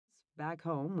back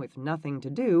home with nothing to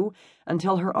do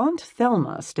until her Aunt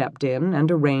Thelma stepped in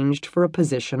and arranged for a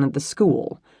position at the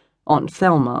school. Aunt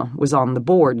Thelma was on the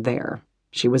board there.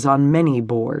 She was on many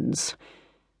boards.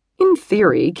 In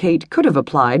theory, Kate could have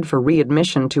applied for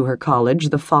readmission to her college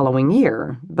the following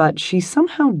year, but she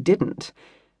somehow didn't.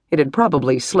 It had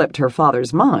probably slipped her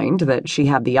father's mind that she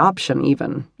had the option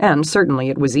even, and certainly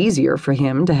it was easier for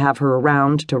him to have her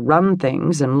around to run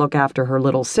things and look after her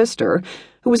little sister,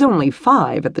 who was only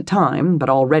 5 at the time, but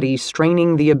already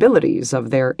straining the abilities of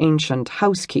their ancient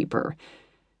housekeeper.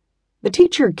 The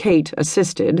teacher Kate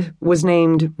assisted was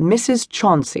named Mrs.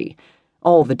 Chauncey.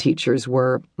 All the teachers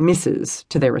were Mrs.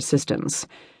 to their assistants.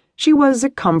 She was a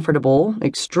comfortable,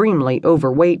 extremely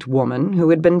overweight woman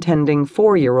who had been tending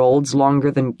 4-year-olds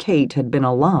longer than Kate had been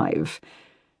alive.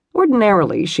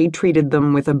 Ordinarily, she treated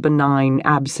them with a benign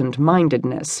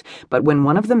absent-mindedness, but when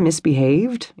one of them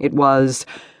misbehaved, it was,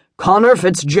 "Connor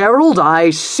Fitzgerald, I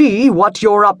see what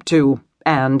you're up to,"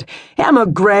 and "Emma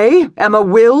Gray, Emma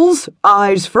Wills,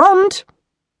 eyes front."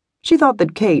 She thought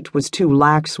that Kate was too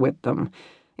lax with them.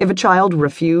 If a child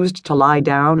refused to lie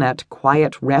down at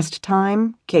quiet rest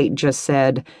time, Kate just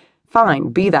said,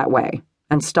 "Fine, be that way,"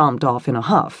 and stomped off in a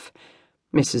huff.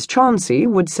 Mrs. Chauncey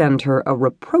would send her a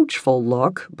reproachful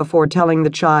look before telling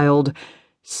the child,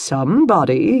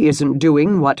 "Somebody isn't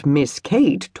doing what Miss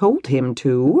Kate told him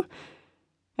to."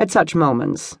 At such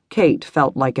moments, Kate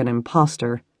felt like an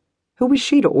imposter. Who was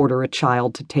she to order a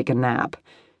child to take a nap?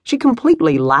 She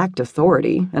completely lacked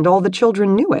authority, and all the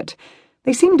children knew it.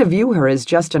 They seemed to view her as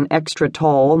just an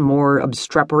extra-tall, more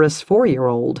obstreperous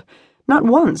 4-year-old. Not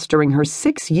once during her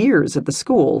 6 years at the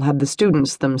school had the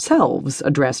students themselves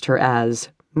addressed her as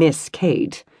Miss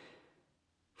Kate.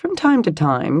 From time to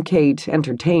time, Kate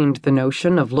entertained the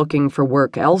notion of looking for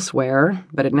work elsewhere,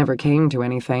 but it never came to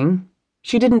anything.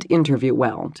 She didn't interview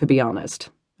well, to be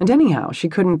honest, and anyhow, she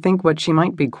couldn't think what she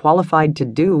might be qualified to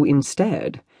do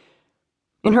instead.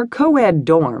 In her co-ed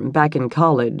dorm back in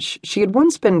college, she had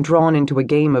once been drawn into a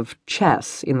game of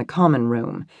chess in the common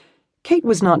room. Kate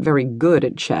was not very good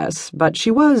at chess, but she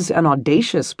was an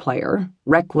audacious player,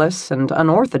 reckless and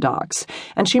unorthodox,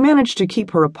 and she managed to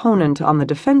keep her opponent on the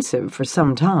defensive for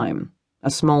some time. A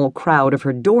small crowd of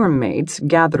her dorm mates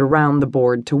gathered around the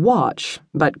board to watch,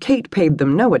 but Kate paid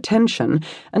them no attention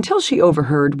until she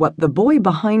overheard what the boy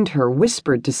behind her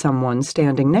whispered to someone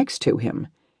standing next to him.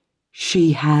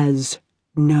 "She has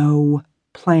no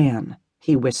plan,"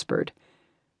 he whispered.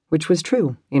 Which was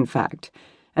true, in fact,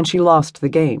 and she lost the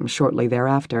game shortly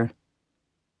thereafter.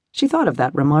 She thought of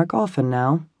that remark often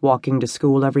now, walking to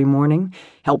school every morning,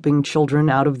 helping children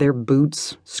out of their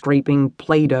boots, scraping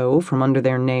Play-Doh from under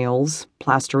their nails,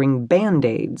 plastering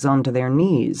Band-Aids onto their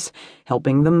knees,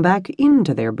 helping them back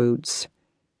into their boots.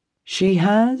 She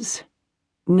has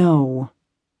no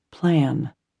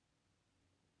plan.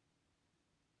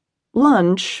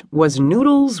 Lunch was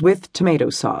noodles with tomato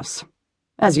sauce.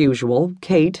 As usual,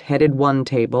 Kate headed one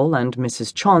table and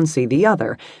Mrs. Chauncey the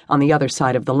other, on the other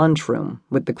side of the lunchroom,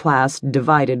 with the class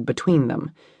divided between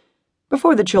them.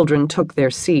 Before the children took their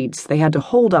seats, they had to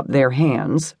hold up their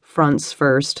hands, fronts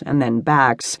first and then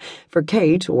backs, for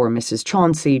Kate or Mrs.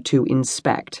 Chauncey to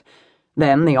inspect.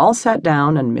 Then they all sat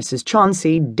down and Mrs.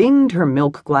 Chauncey dinged her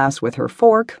milk glass with her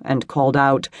fork and called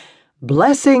out,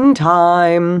 "Blessing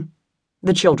time!"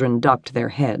 The children ducked their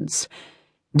heads.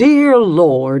 "Dear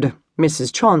Lord,"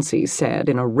 Mrs. Chauncey said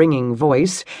in a ringing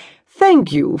voice,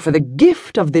 "thank you for the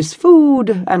gift of this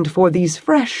food and for these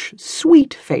fresh,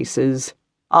 sweet faces.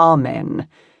 Amen."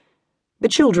 The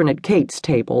children at Kate's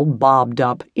table bobbed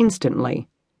up instantly.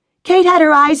 "Kate had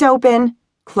her eyes open,"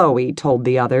 Chloe told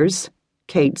the others.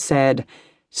 Kate said,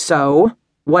 "So,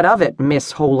 what of it,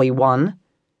 Miss Holy One?"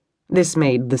 This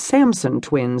made the Sampson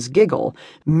twins giggle.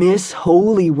 "Miss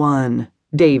Holy One,"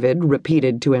 David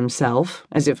repeated to himself,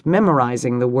 as if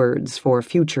memorizing the words for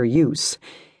future use.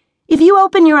 "If you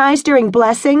open your eyes during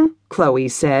blessing," Chloe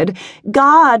said,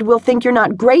 "God will think you're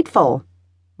not grateful."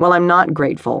 "Well, I'm not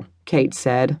grateful," Kate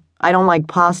said. "I don't like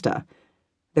pasta."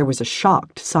 There was a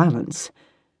shocked silence.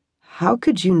 "How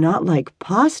could you not like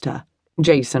pasta?"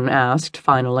 Jason asked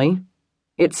finally.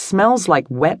 "It smells like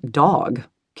wet dog,"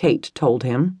 Kate told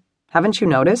him. "Haven't you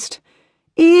noticed?"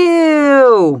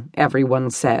 "Ew," everyone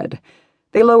said.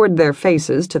 They lowered their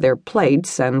faces to their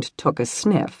plates and took a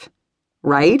sniff.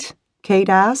 "Right?" Kate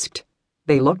asked.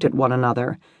 They looked at one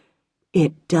another.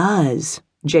 "It does,"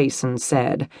 Jason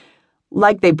said.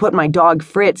 "Like they put my dog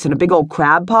Fritz in a big old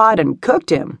crab pot and cooked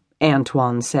him,"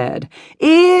 Antoine said.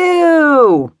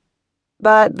 "Ew!"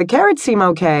 "But the carrots seem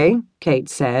okay," Kate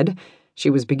said. She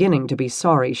was beginning to be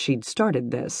sorry she'd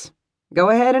started this. "Go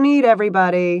ahead and eat,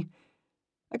 everybody."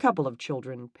 A couple of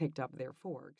children picked up their forks.